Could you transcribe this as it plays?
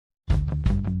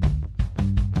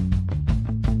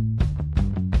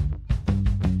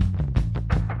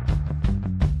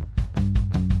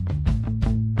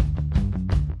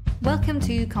Welcome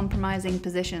to Compromising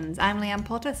Positions. I'm Leanne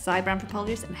Potter, cyber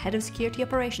anthropologist and head of security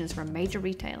operations for a major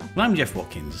retailer. And I'm Jeff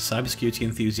Watkins, a cybersecurity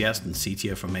enthusiast and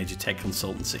CTO for a major tech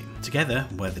consultancy. Together,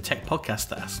 we're the tech podcast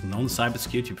that asks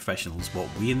non-cybersecurity professionals what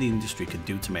we in the industry can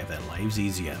do to make their lives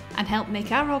easier. And help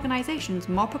make our organisations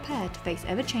more prepared to face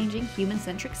ever-changing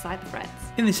human-centric cyber threats.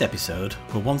 In this episode,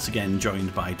 we're once again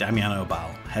joined by Damjan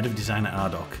Obal, head of design at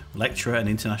Ardoq, lecturer and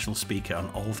international speaker on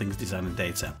all things design and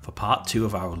data, for part 2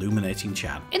 of our illuminating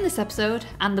chat. In this episode,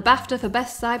 and the BAFTA for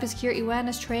Best Cybersecurity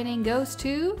Awareness Training goes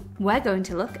to, we're going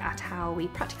to look at how we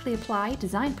practically apply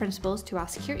design principles to our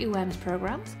security awareness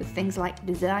programs with things like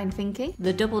design thinking,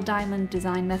 the double diamond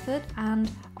design method, and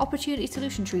opportunity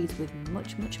solution trees with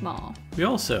much, much more. We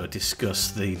also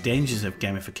discuss the dangers of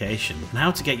gamification and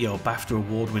how to get your BAFTA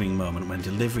award-winning moment when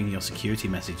delivering your security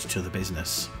message to the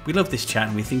business. We love this chat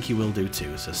and we think you will do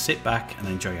too, so sit back and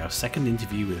enjoy our second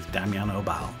interview with Damjan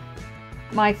Obal.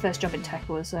 My first job in tech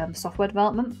was software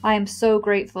development. I am so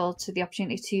grateful to the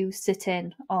opportunity to sit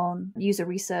in on user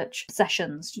research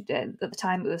sessions. At the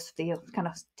time, it was the kind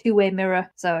of two-way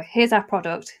mirror. So here's our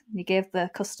product. You gave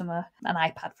the customer an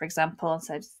iPad, for example, and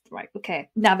said, right, okay,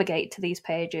 navigate to these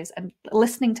pages. And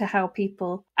listening to how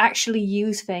people actually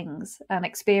use things and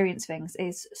experience things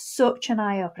is such an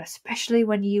eye-opener, especially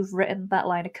when you've written that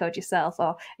line of code yourself,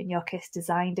 or in your case,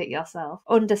 designed it yourself.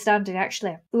 Understanding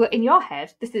actually, in your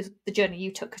head, this is the journey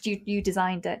you took because you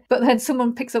designed it. But then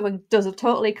someone picks up and does a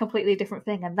totally, completely different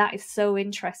thing. And that is so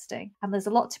interesting. And there's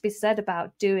a lot to be said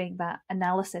about doing that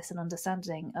analysis and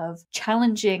understanding of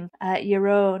challenging your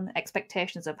own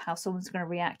expectations of how someone's going to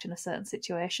react in a certain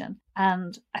situation.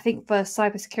 And I think for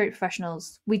cybersecurity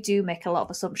professionals, we do make a lot of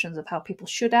assumptions of how people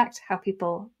should act, how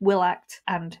people will act.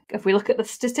 And if we look at the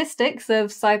statistics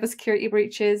of cybersecurity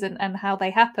breaches and how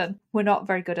they happen, we're not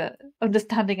very good at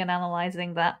understanding and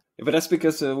analysing that. But that's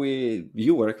because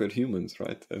you work with humans,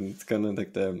 right? And it's kind of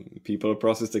like the people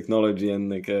process technology,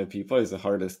 and like people is the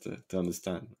hardest to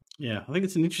understand. Yeah, I think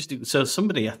it's an interesting... So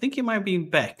somebody, I think it might have been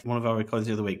Beck, one of our recordings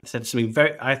the other week, said something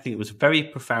I think it was a very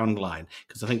profound line,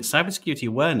 because I think cybersecurity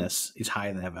awareness is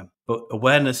higher than ever, but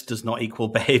awareness does not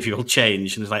equal behavioural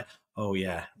change. And it's like, oh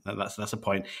yeah, that's a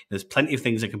point. There's plenty of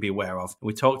things I can be aware of.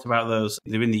 We talked about those.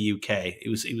 They're in the UK. It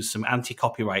was some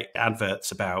anti-copyright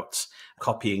adverts about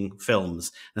copying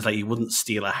films. And it's like you wouldn't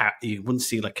steal a hat, you wouldn't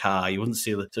steal a car, you wouldn't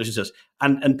steal such and such.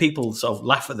 And people sort of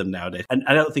laugh at them nowadays. And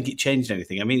I don't think it changed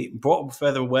anything. I mean, it brought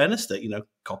further awareness that,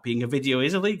 copying a video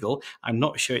is illegal. I'm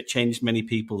not sure it changed many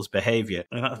people's behaviour.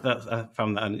 And I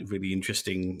found that a really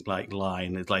interesting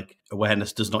line. It's like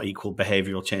awareness does not equal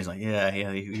behavioural change. Like, yeah,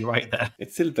 you're right there.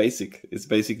 It's still basic. It's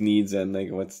basic needs and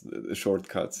like what's the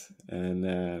shortcuts. And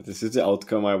this is the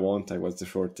outcome I want. Like what's the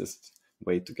shortest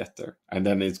way to get there? And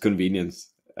then it's convenience.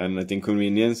 And I think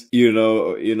convenience, you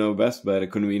know best,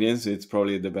 but convenience, it's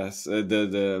probably the best,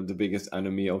 the biggest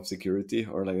enemy of security,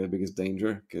 or like the biggest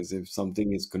danger. Because if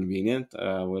something is convenient,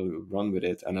 we'll run with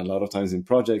it. And a lot of times in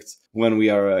projects, when we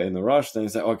are in a rush, then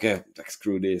it's like, okay, like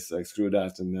screw this, like screw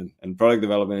that. And product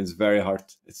development is very hard.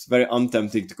 It's very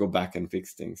untempting to go back and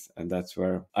fix things. And that's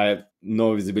where I have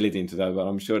no visibility into that, but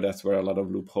I'm sure that's where a lot of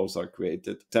loopholes are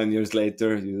created. 10 years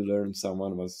later, you learn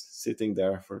someone was sitting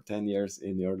there for 10 years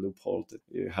in your loophole that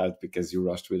you had because you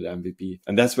rushed with the MVP.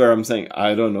 And that's where I'm saying,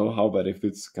 I don't know how, but if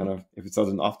it's not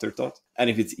an afterthought and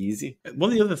if it's easy. One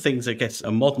of the other things, I guess,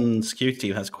 a modern security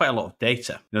team has quite a lot of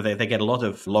data. They get a lot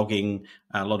of logging,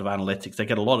 a lot of analytics. They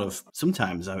get a lot of,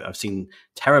 sometimes I've seen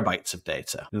terabytes of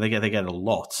data. They get a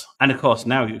lot. And of course,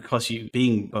 now, you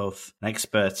being both an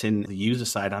expert in the user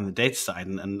side and the data side,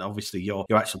 and obviously your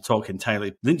actual talk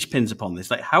entirely linchpins upon this.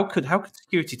 Like, how could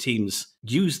security teams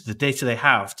use the data they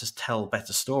have to tell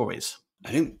better stories? I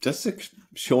think just like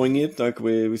showing it, like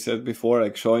we said before,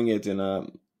 like showing it in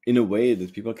a way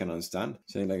that people can understand.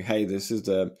 Saying like, hey, this is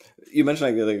you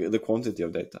mentioned like the quantity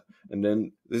of data, and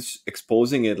then this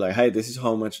exposing it like, hey, this is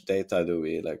how much data do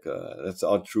we that's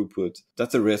our throughput.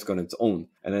 That's a risk on its own.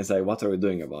 And then say, what are we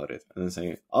doing about it? And then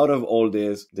saying, out of all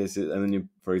this is, and then you,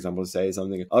 for example, say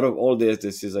something, out of all this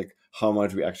is like how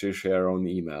much we actually share on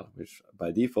email, which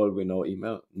by default we know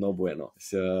email, no bueno.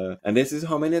 So, and this is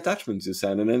how many attachments you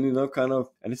send. And then, kind of,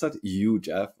 and it's not you,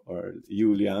 Jeff, or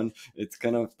you, Leanne, it's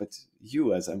kind of, but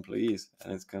you as employees.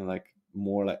 And it's kind of like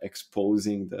more like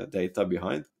exposing the data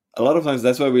behind. A lot of times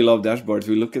that's why we love dashboards.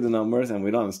 We look at the numbers and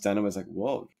we don't understand them. It's like,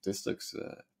 whoa, this looks,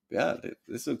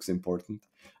 this looks important.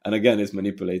 And again, it's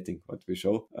manipulating what we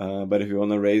show. But if you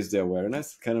want to raise the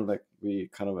awareness, kind of like we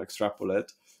kind of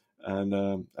extrapolate. And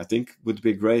I think it would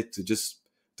be great to just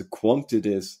the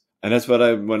quantities And that's what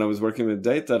when I was working with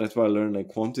data, that's why I learned like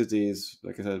quantity is,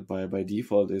 like I said, by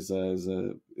default is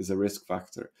a risk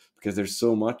factor, because there's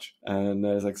so much, and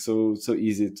it's like so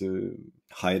easy to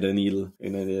hide a needle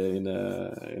in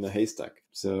a haystack.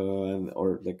 So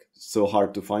or like so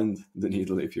hard to find the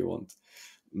needle if you want.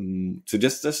 So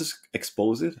just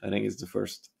expose it, I think, is the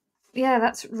first. Yeah,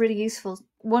 that's really useful.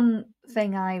 One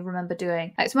thing I remember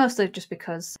doing, it's mostly just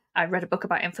because I read a book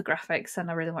about infographics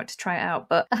and I really wanted to try it out,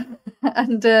 but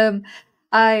and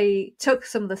I took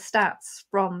some of the stats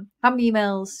from how many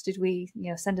emails did we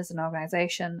send as an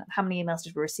organization, how many emails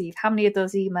did we receive, how many of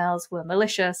those emails were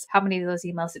malicious, how many of those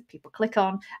emails did people click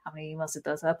on, how many emails did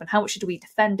those open, how much did we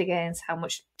defend against, how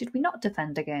much did we not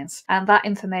defend against. And that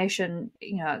information,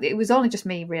 it was only just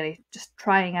me really just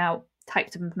trying out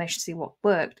types of information to see what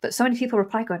worked. But so many people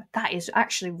replied going, that is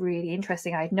actually really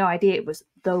interesting. I had no idea it was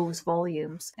those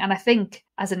volumes. And I think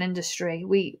as an industry,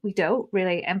 we don't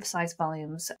really emphasize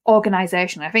volumes.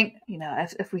 Organization, I think,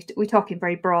 if we talk in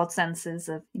very broad senses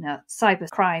of, cyber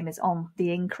crime is on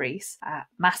the increase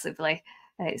massively.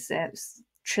 It's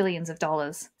trillions of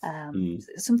dollars.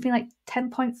 Something like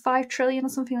 10.5 trillion or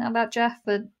something like that, Jeff,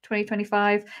 for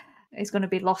 2025 is going to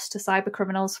be lost to cyber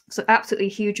criminals. So absolutely a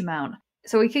huge amount.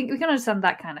 So we can understand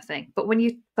that kind of thing. But when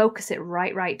you focus it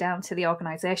right down to the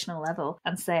organizational level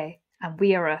and say, and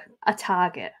we are a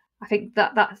target, I think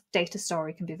that data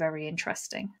story can be very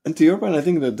interesting. And to your point, I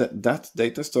think that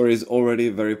data story is already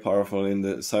very powerful in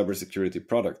the cybersecurity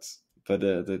products. But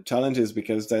the challenge is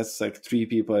because that's like 3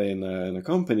 people in a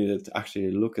company that actually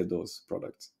look at those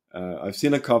products. I've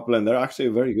seen a couple and they're actually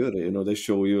very good. They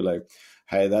show you like,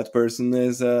 hey, that person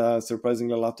is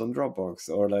surprisingly a lot on Dropbox,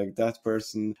 or like that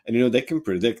person, and they can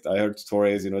predict. I heard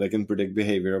stories, they can predict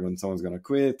behavior when someone's gonna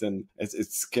quit, and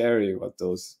it's scary what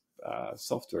those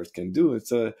softwares can do.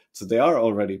 So they are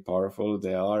already powerful,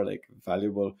 they are like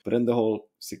valuable, but then the whole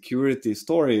security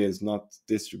story is not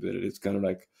distributed. It's kind of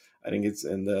like, I think it's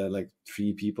in the like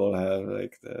 3 people have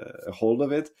like a hold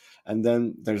of it, and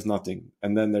then there's nothing,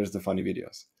 and then there's the funny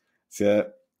videos.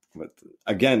 So. But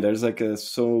again, there's like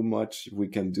so much we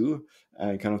can do,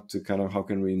 and kind of how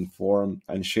can we inform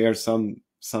and share some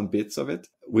bits of it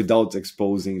without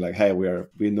exposing like, hey,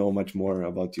 we know much more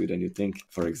about you than you think,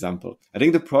 for example. I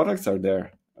think the products are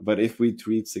there, but if we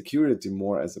treat security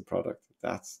more as a product,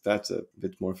 that's a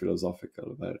bit more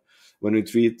philosophical. But when we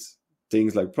treat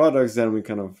things like products, then we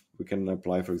can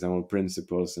apply, for example,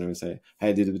 principles, and we say,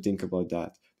 hey, did we think about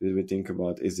that? Did we think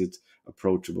about, is it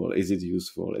approachable? Is it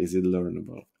useful? Is it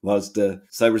learnable? Whilst the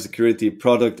cybersecurity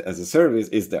product as a service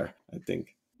is there, I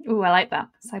think. Oh, I like that.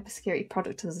 Cybersecurity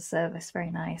product as a service.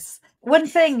 Very nice. One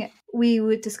thing we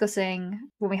were discussing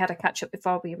when we had a catch up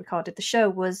before we recorded the show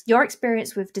was your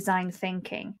experience with design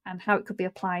thinking and how it could be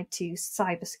applied to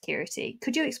cybersecurity.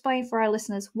 Could you explain for our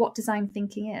listeners what design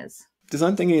thinking is?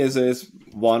 Design thinking is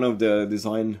one of the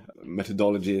design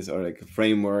methodologies, or like a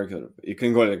framework. Or you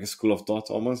can go like a school of thought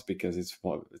almost, because it's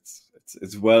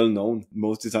well known.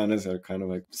 Most designers are kind of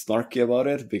like snarky about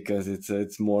it because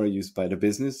it's more used by the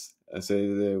business.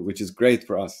 Which is great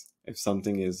for us. If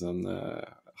something is on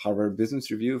Harvard Business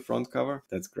Review front cover,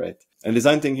 that's great. And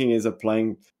design thinking is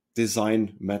applying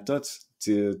design methods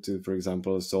to for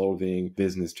example, solving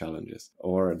business challenges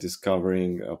or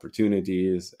discovering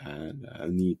opportunities and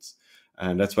needs.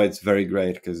 And that's why it's very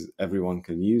great, because everyone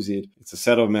can use it. It's a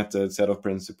set of methods, set of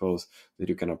principles that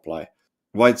you can apply.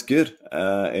 Why it's good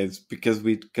is because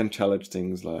we can challenge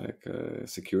things like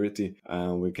security.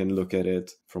 We can look at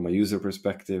it from a user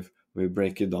perspective. We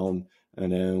break it down,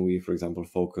 and then we, for example,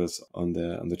 focus on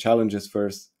the challenges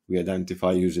first. We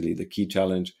identify usually the key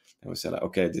challenge, and we say, like,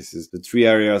 okay, this is the 3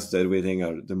 areas that we think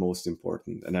are the most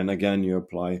important. And then again, you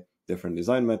apply different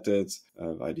design methods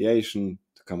of ideation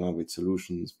to come up with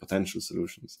solutions, potential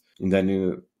solutions. And then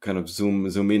you kind of zoom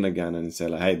in again and say,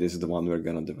 like, hey, this is the one we're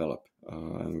going to develop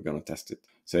and we're going to test it.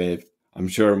 So I'm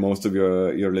sure most of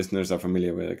your listeners are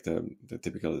familiar with like the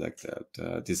typical like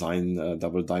the design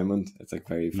double diamond. It's like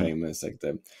very famous, like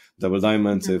the double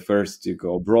diamond. So first you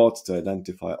go broad to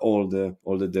identify all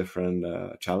the different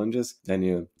challenges. Then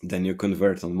you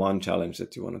convert on one challenge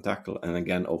that you want to tackle, and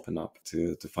again open up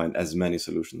to find as many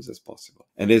solutions as possible.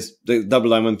 And the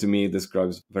double diamond to me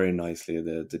describes very nicely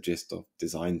the gist of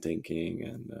design thinking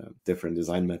and different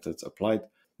design methods applied,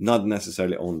 not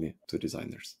necessarily only to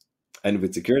designers. And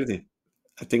with security,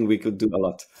 I think we could do a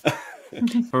lot.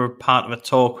 For a part of a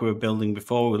talk we were building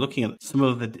before, we were looking at some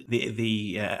of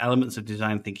the elements of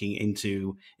design thinking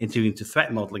into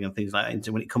threat modeling and things like that.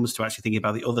 Into when it comes to actually thinking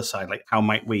about the other side, like how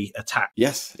might we attack?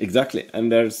 Yes, exactly.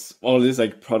 And there's all this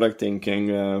like product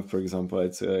thinking. For example,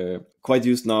 it's quite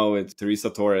used now with Teresa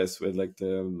Torres with like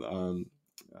the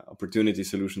opportunity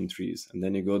solution trees. And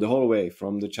then you go the whole way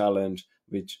from the challenge,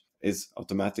 which is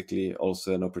automatically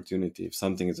also an opportunity. If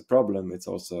something is a problem, it's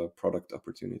also a product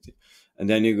opportunity. And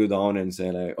then you go down and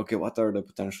say like, okay, what are the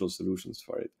potential solutions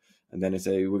for it? And then you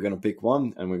say, we're going to pick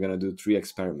one and we're going to do 3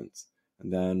 experiments.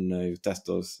 And then you test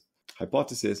those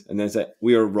hypotheses and then say,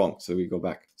 we are wrong. So we go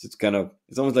back. So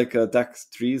it's almost like tax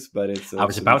trees, but it's... I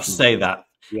was about to say that.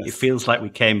 Yes. It feels like we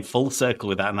came full circle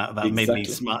with that, and that Exactly. made me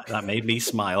smile. That made me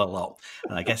smile a lot.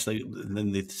 And I guess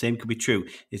then the same could be true.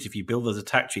 Is if you build those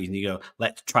attack trees and you go,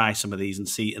 let's try some of these and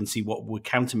see what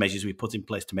countermeasures we put in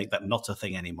place to make that not a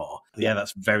thing anymore. Yeah,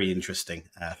 that's very interesting.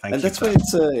 Thank you. And that's why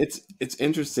it's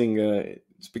interesting.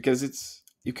 It's because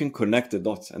you can connect the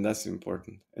dots, and that's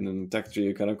important. And in attack tree,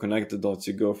 you kind of connect the dots.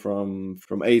 You go from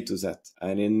A to Z,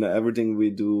 and in everything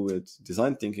we do with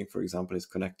design thinking, for example, is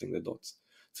connecting the dots.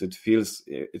 So it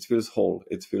feels whole.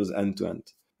 It feels end to end,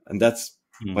 and that's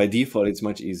by default. It's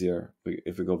much easier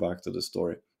if we go back to the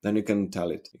story. Then you can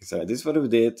tell it. You can say, "This is what we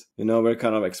did." We're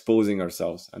kind of exposing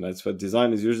ourselves, and that's what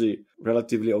design is usually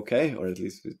relatively okay, or at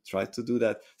least we try to do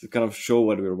that to kind of show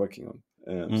what we're working on.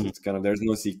 So it's kind of, there's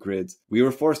no secret. We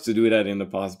were forced to do that in the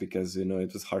past because it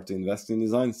was hard to invest in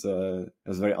design, so it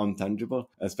was very untangible,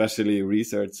 especially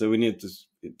research. So we need to.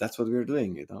 That's what we're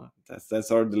doing.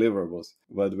 That's our deliverables.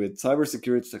 But with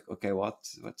cybersecurity, it's like, okay,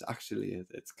 what's actually it?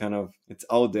 It's kind of, it's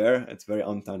out there. It's very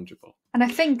untangible. And I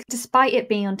think despite it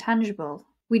being untangible,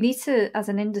 we need to, as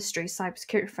an industry,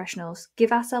 cybersecurity professionals,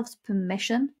 give ourselves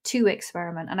permission to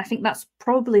experiment. And I think that's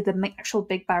probably the actual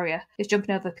big barrier is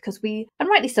jumping over, because we, and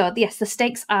rightly so, yes, the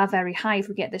stakes are very high if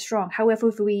we get this wrong. However,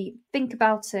 if we think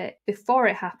about it before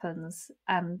it happens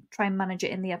and try and manage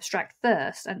it in the abstract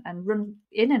first and run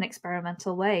in an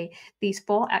experimental way, these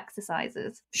 4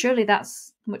 exercises, surely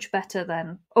that's much better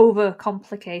than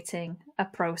overcomplicating a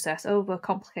process,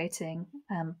 overcomplicating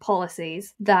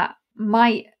policies that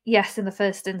might, yes, in the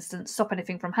first instance, stop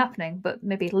anything from happening, but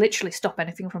maybe literally stop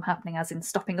anything from happening, as in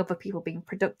stopping other people being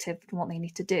productive in what they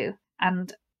need to do.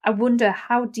 And I wonder,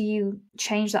 how do you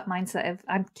change that mindset of,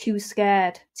 I'm too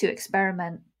scared to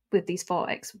experiment with these 4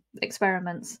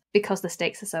 experiments because the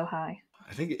stakes are so high?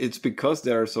 I think it's because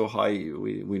they are so high,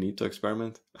 we need to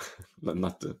experiment.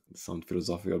 Not to sound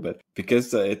philosophical, but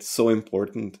because it's so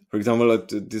important. For example,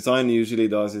 what design usually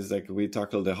does is like we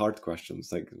tackle the hard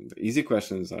questions. Like the easy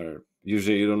questions are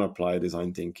usually you don't apply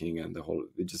design thinking and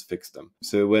we just fix them.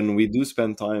 So when we do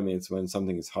spend time, it's when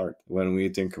something is hard. When we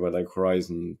think about like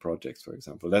Horizon projects, for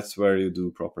example, that's where you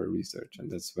do proper research. And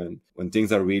that's when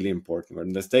things are really important,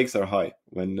 when the stakes are high.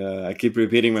 When I keep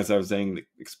repeating myself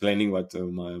explaining what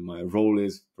my role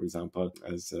is, for example,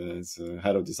 as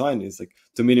head of design, is like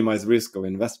to minimize risk of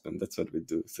investment. That's what we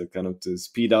do. So kind of to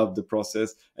speed up the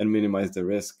process and minimize the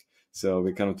risk. So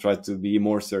we kind of try to be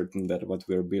more certain that what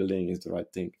we're building is the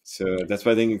right thing. So that's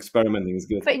why I think experimenting is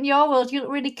good. But in your world, you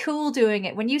look really cool doing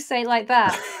it. When you say it like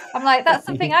that, I'm like, that's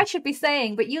something I should be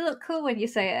saying. But you look cool when you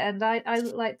say it, and I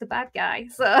look like the bad guy.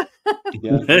 So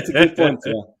yeah, that's a good point.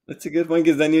 Yeah, that's a good point,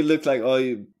 because then you look like, oh,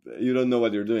 you don't know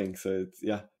what you're doing. So it's,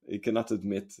 yeah, you cannot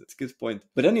admit. It's a good point.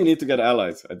 But then you need to get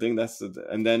allies. I think that's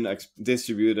and then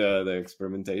distribute the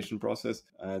experimentation process.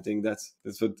 I think that's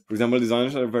what, for example,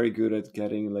 designers are very good at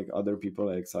getting like other people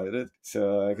excited.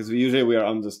 So because we are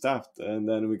understaffed, and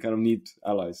then we kind of need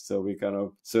allies. So we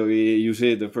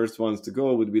usually the first ones to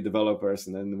go would be developers,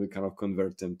 and then we kind of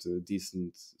convert them to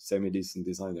decent, semi-decent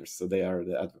designers. So they are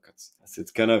the advocates. So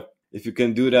it's kind of, if you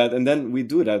can do that, and then we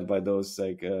do that by those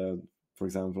like. For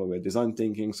example, with design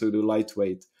thinking, so do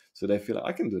lightweight, so they feel like,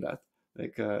 I can do that.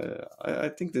 Like I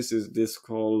think this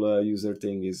whole user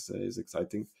thing is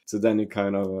exciting. So then you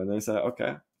kind of and then say,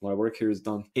 okay, my work here is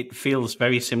done. It feels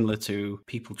very similar to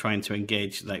people trying to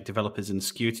engage like developers in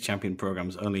security champion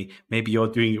programs. Only maybe you're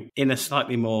doing it in a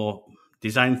slightly more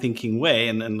design thinking way,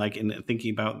 and like in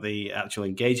thinking about the actual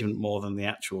engagement more than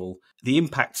the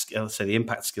impact, let's say the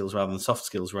impact skills rather than soft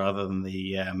skills, rather than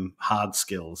the hard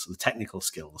skills, the technical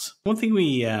skills. One thing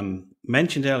we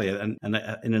mentioned earlier, and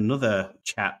in another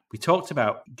chat, we talked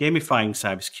about gamifying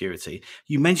cybersecurity.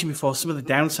 You mentioned before some of the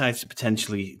downsides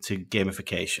potentially to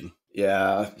gamification.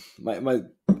 Yeah, my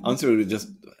answer would be just,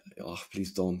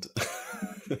 please don't.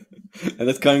 And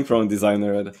that's coming from a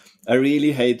designer. I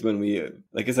really hate when we,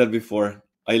 like I said before,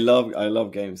 I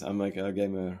love games. I'm like a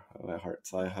gamer at heart.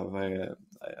 So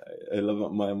I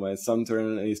love my son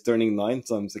he's turning 9,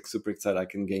 so I'm like super excited I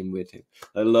can game with him.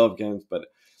 I love games, but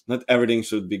not everything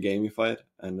should be gamified.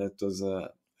 And that was I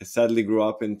sadly grew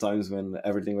up in times when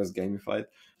everything was gamified,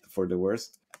 for the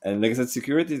worst. And like I said,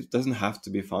 security doesn't have to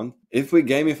be fun. If we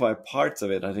gamify parts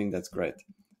of it, I think that's great.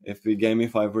 If we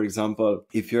gamify, for example,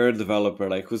 if you're a developer,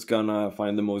 like who's gonna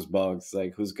find the most bugs,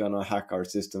 like who's gonna hack our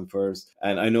system first?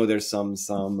 And I know there's some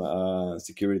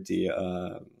security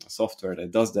software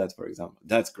that does that, for example.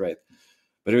 That's great.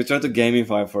 But if we try to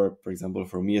gamify, for example,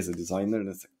 for me as a designer,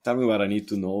 that's like, tell me what I need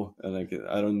to know. And like,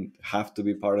 I don't have to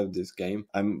be part of this game.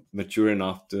 I'm mature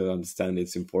enough to understand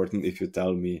it's important if you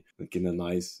tell me like in a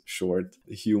nice, short,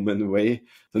 human way.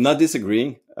 So not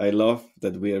disagreeing. I love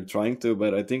that we are trying to,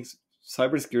 but I think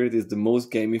cybersecurity is the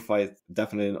most gamified,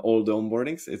 definitely in all the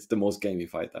onboardings. It's the most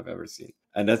gamified I've ever seen.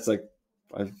 And that's like,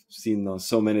 I've seen now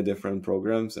so many different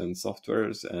programs and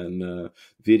softwares and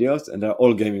videos, and they're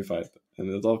all gamified. And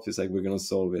it's obvious like we're going to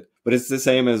solve it. But it's the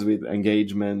same as with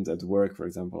engagement at work, for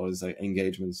example, it's like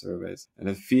engagement surveys. And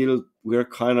I feel we're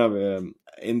kind of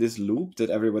in this loop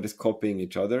that everybody's copying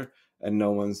each other and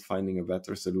no one's finding a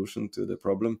better solution to the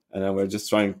problem. And then we're just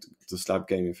trying to slap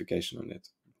gamification on it.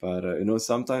 But,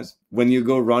 sometimes when you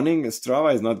go running,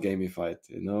 Strava is not gamified,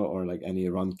 or like any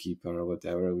run keeper or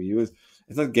whatever we use.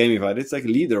 It's not gamified. It's like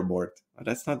leaderboard.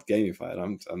 That's not gamified.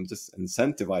 I'm just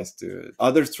incentivized to it.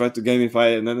 Others try to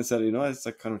gamify it, and then they said, it's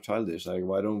like kind of childish. Like,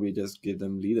 why don't we just give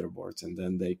them leaderboards and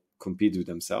then they compete with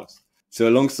themselves? So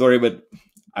a long story, but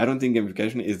I don't think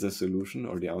gamification is the solution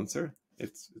or the answer.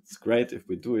 It's great if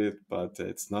we do it, but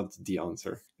it's not the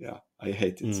answer. Yeah, I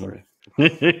hate it. Sorry.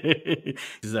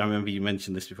 Because I remember you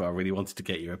mentioned this before. I really wanted to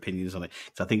get your opinions on it.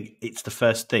 So I think it's the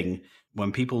first thing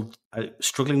when people are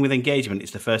struggling with engagement.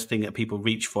 It's the first thing that people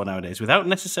reach for nowadays without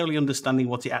necessarily understanding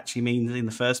what it actually means in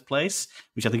the first place,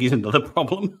 which I think is another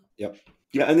problem. Yeah.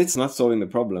 Yeah, and it's not solving the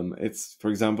problem. It's, for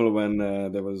example, when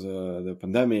there was the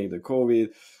pandemic, the COVID,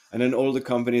 and then all the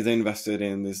companies they invested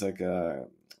in this like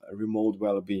remote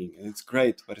well-being, and it's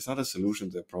great, but it's not a solution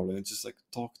to the problem. It's just like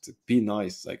be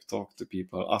nice, like talk to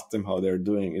people, ask them how they're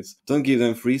doing. Don't give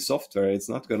them free software. It's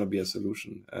not going to be a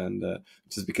solution. And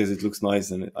just because it looks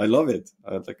nice, and I love it.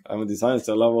 I'm a designer,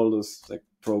 so I love all those like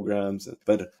programs,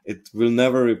 but it will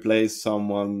never replace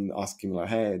someone asking like,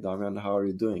 hey, Damjan, how are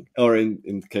you doing? Or in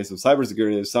the case of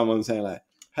cybersecurity, someone saying like,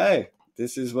 hey,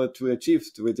 this is what we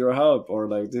achieved with your help, or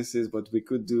like, this is what we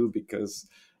could do because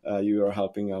you are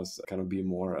helping us kind of be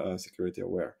more security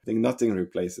aware. I think nothing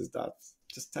replaces that.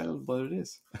 Just tell what it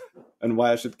is and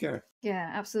why I should care. Yeah,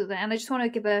 absolutely. And I just want to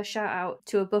give a shout out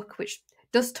to a book which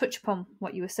does touch upon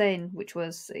what you were saying, which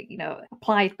was,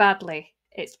 applied badly,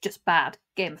 it's just bad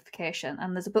gamification.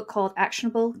 And there's a book called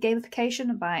Actionable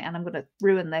Gamification by, and I'm going to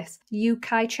ruin this, Yu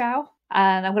Kai Chow.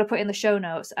 And I'm going to put it in the show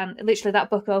notes. And literally that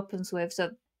book opens with,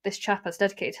 so this chap has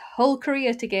dedicated his whole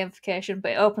career to gamification,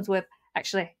 but it opens with,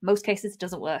 actually, most cases it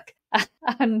doesn't work.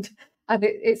 and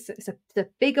it's a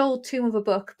big old tome of a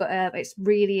book, but it's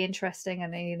really interesting.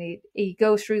 And he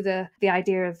goes through the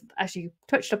idea of, as you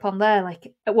touched upon there,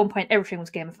 like at one point everything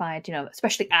was gamified,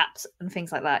 especially apps and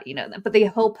things like that, But the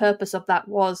whole purpose of that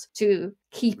was to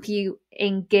keep you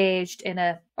engaged in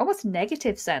a almost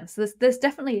negative sense. There's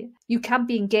definitely, you can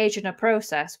be engaged in a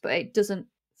process, but it doesn't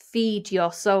feed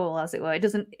your soul, as it were. It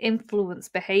doesn't influence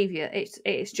behavior.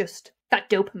 It's just that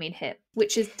dopamine hit,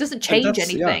 which doesn't change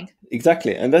anything. Yeah,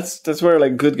 exactly. And that's where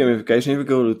like good gamification, if you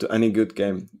go to any good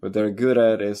game, what they're good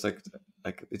at is like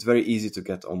it's very easy to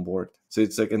get on board. So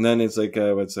it's like, and then it's like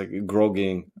what's like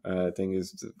grogging, I think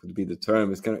would be the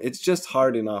term. It's just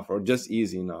hard enough or just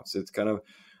easy enough. So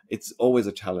it's always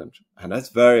a challenge, and that's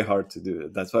very hard to do.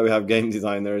 That's why we have game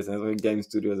designers and game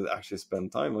studios that actually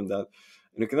spend time on that.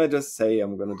 Can I just say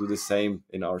I'm going to do the same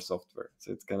in our software?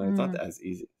 So it's not as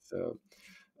easy. So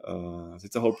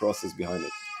it's a whole process behind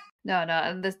it. No,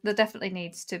 and there definitely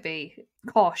needs to be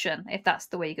caution if that's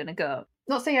the way you're going to go.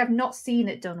 Not saying I've not seen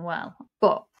it done well,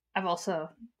 but I've also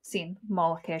seen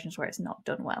more occasions where it's not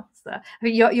done well. So I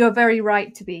mean, you're very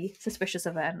right to be suspicious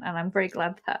of it, and I'm very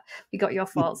glad that we got your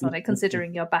thoughts on it,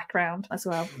 considering your background as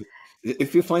well.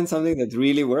 If you find something that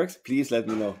really works, please let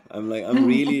me know. I'm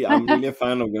really a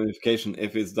fan of gamification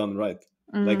if it's done right.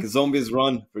 Like Zombies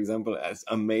Run, for example, is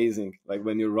amazing. Like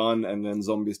when you run and then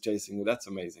zombies chasing you, that's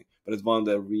amazing. But it's one of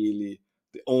the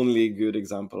only good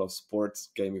example of sports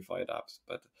gamified apps.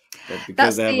 But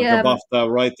because they have like a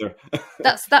BAFTA writer.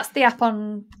 that's the app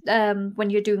on when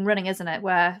you're doing running, isn't it?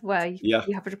 Where you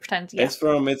have to pretend. Yeah. It's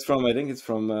from I think it's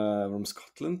from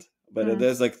Scotland. But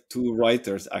there's like two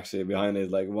writers actually behind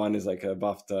it. Like one is like a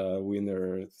BAFTA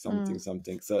winner, something.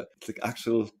 So it's like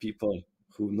actual people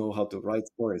who know how to write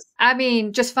stories. I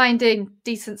mean, just finding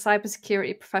decent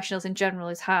cybersecurity professionals in general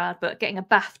is hard, but getting a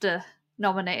BAFTA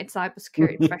nominated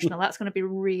cybersecurity professional, that's going to be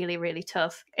really, really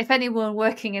tough. If anyone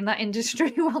working in that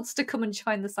industry wants to come and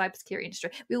join the cybersecurity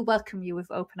industry, we'll welcome you with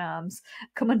open arms.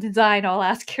 Come and design all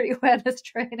our security awareness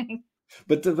training.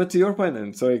 But to your point,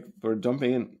 and sorry for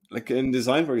jumping in, like in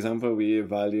design, for example, we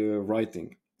value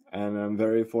writing, and I'm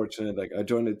very fortunate. Like I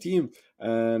joined a team,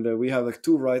 and we have like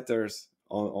 2 writers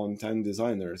on 10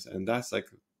 designers, and that's like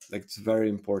it's very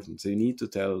important. So you need to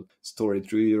tell story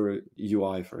through your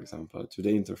UI, for example, through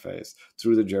the interface,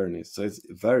 through the journey. So it's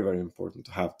very, very important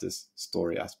to have this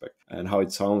story aspect and how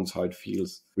it sounds, how it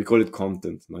feels. We call it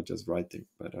content, not just writing,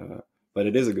 but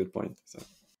it is a good point. So.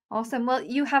 Awesome. Well,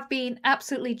 you have been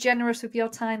absolutely generous with your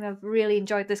time. I've really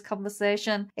enjoyed this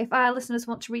conversation. If our listeners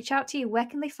want to reach out to you, where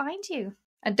can they find you?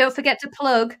 And don't forget to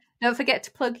plug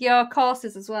your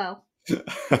courses as well.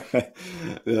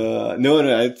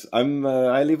 No,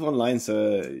 I live online,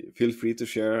 so feel free to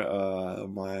share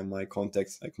my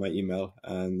contacts, like my email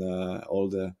and all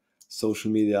the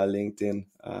social media, LinkedIn,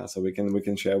 so we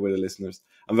can share with the listeners.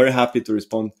 I'm very happy to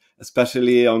respond,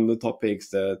 especially on the topics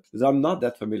that I'm not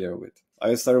that familiar with.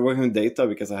 I started working with data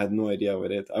because I had no idea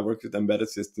with it. I worked with embedded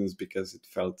systems because it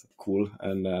felt cool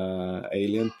and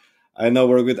alien. I now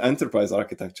work with enterprise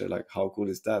architecture. Like, how cool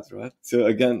is that, right? So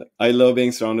again, I love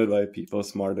being surrounded by people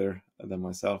smarter than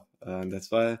myself. And that's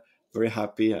why I'm very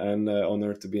happy and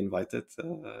honored to be invited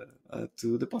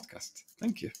to the podcast.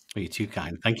 Thank you. You're too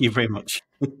kind. Thank you very much.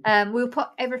 We'll put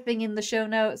everything in the show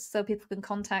notes so people can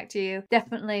contact you.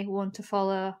 Definitely one to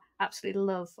follow. Absolutely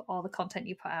love all the content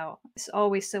you put out. It's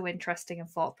always so interesting and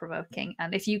thought-provoking.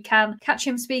 And if you can catch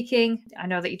him speaking, I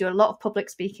know that you do a lot of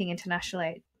public speaking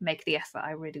internationally, make the effort.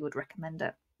 I really would recommend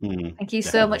it. Thank you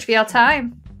so much for your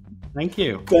time. Thank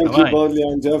you. Thank you, Bodley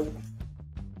and Jeff.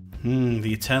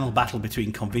 The eternal battle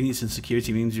between convenience and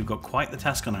security means we've got quite the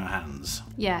task on our hands.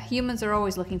 Yeah, humans are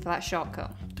always looking for that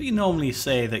shortcut. Do you normally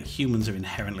say that humans are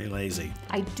inherently lazy?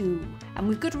 I do, and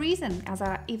with good reason, as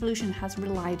our evolution has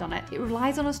relied on it. It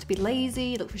relies on us to be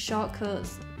lazy, look for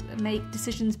shortcuts, make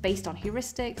decisions based on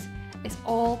heuristics. It's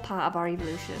all part of our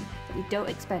evolution, that we don't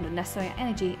expend unnecessary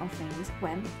energy on things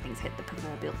when things hit the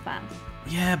proverbial fan.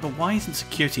 Yeah, but why isn't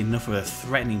security enough of a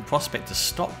threatening prospect to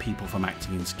stop people from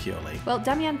acting insecurely? Well,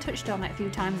 Damjan touched on it a few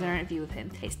times in our interview with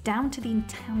him. It's down to the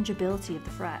intangibility of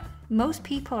the threat. Most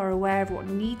people are aware of what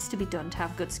needs to be done to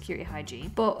have good security hygiene,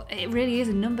 but it really is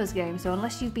a numbers game, so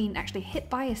unless you've been actually hit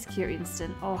by a security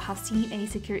incident or have seen any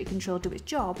security control do its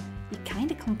job, you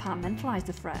kind of compartmentalise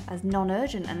the threat as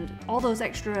non-urgent, and all those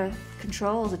extra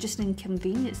controls are just an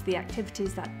inconvenience to the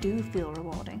activities that do feel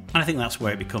rewarding. And I think that's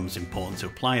where it becomes important to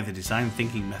apply the design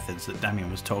thinking methods that Damjan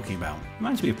was talking about. It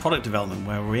reminds me of product development,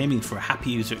 where we're aiming for a happy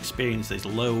user experience that is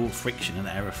low friction and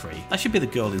error-free. That should be the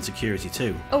goal in security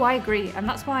too. Oh, I agree, and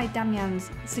that's why Damjan's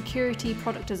security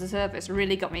product as a service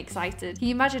really got me excited. Can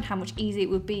you imagine how much easier it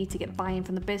would be to get buy-in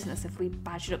from the business if we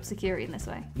badged up security in this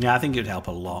way? Yeah, I think it would help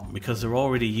a lot, because they're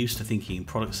already used to thinking in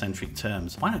product-centric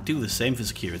terms. Why not do the same for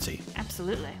security?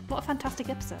 Absolutely. What a fantastic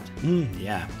episode.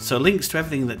 Yeah. So links to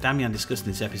everything that Damjan discussed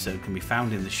in this episode can be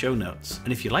found in the show notes.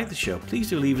 And if you like the show, please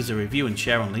do leave us a review and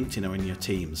share on LinkedIn or in your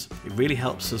teams. It really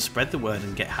helps us spread the word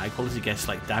and get high-quality guests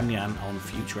like Damjan on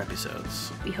future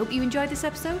episodes. We hope you enjoyed this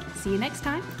episode. See you next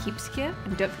time. Keep secure,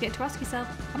 and don't forget to ask yourself,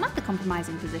 am I the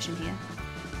compromising position here?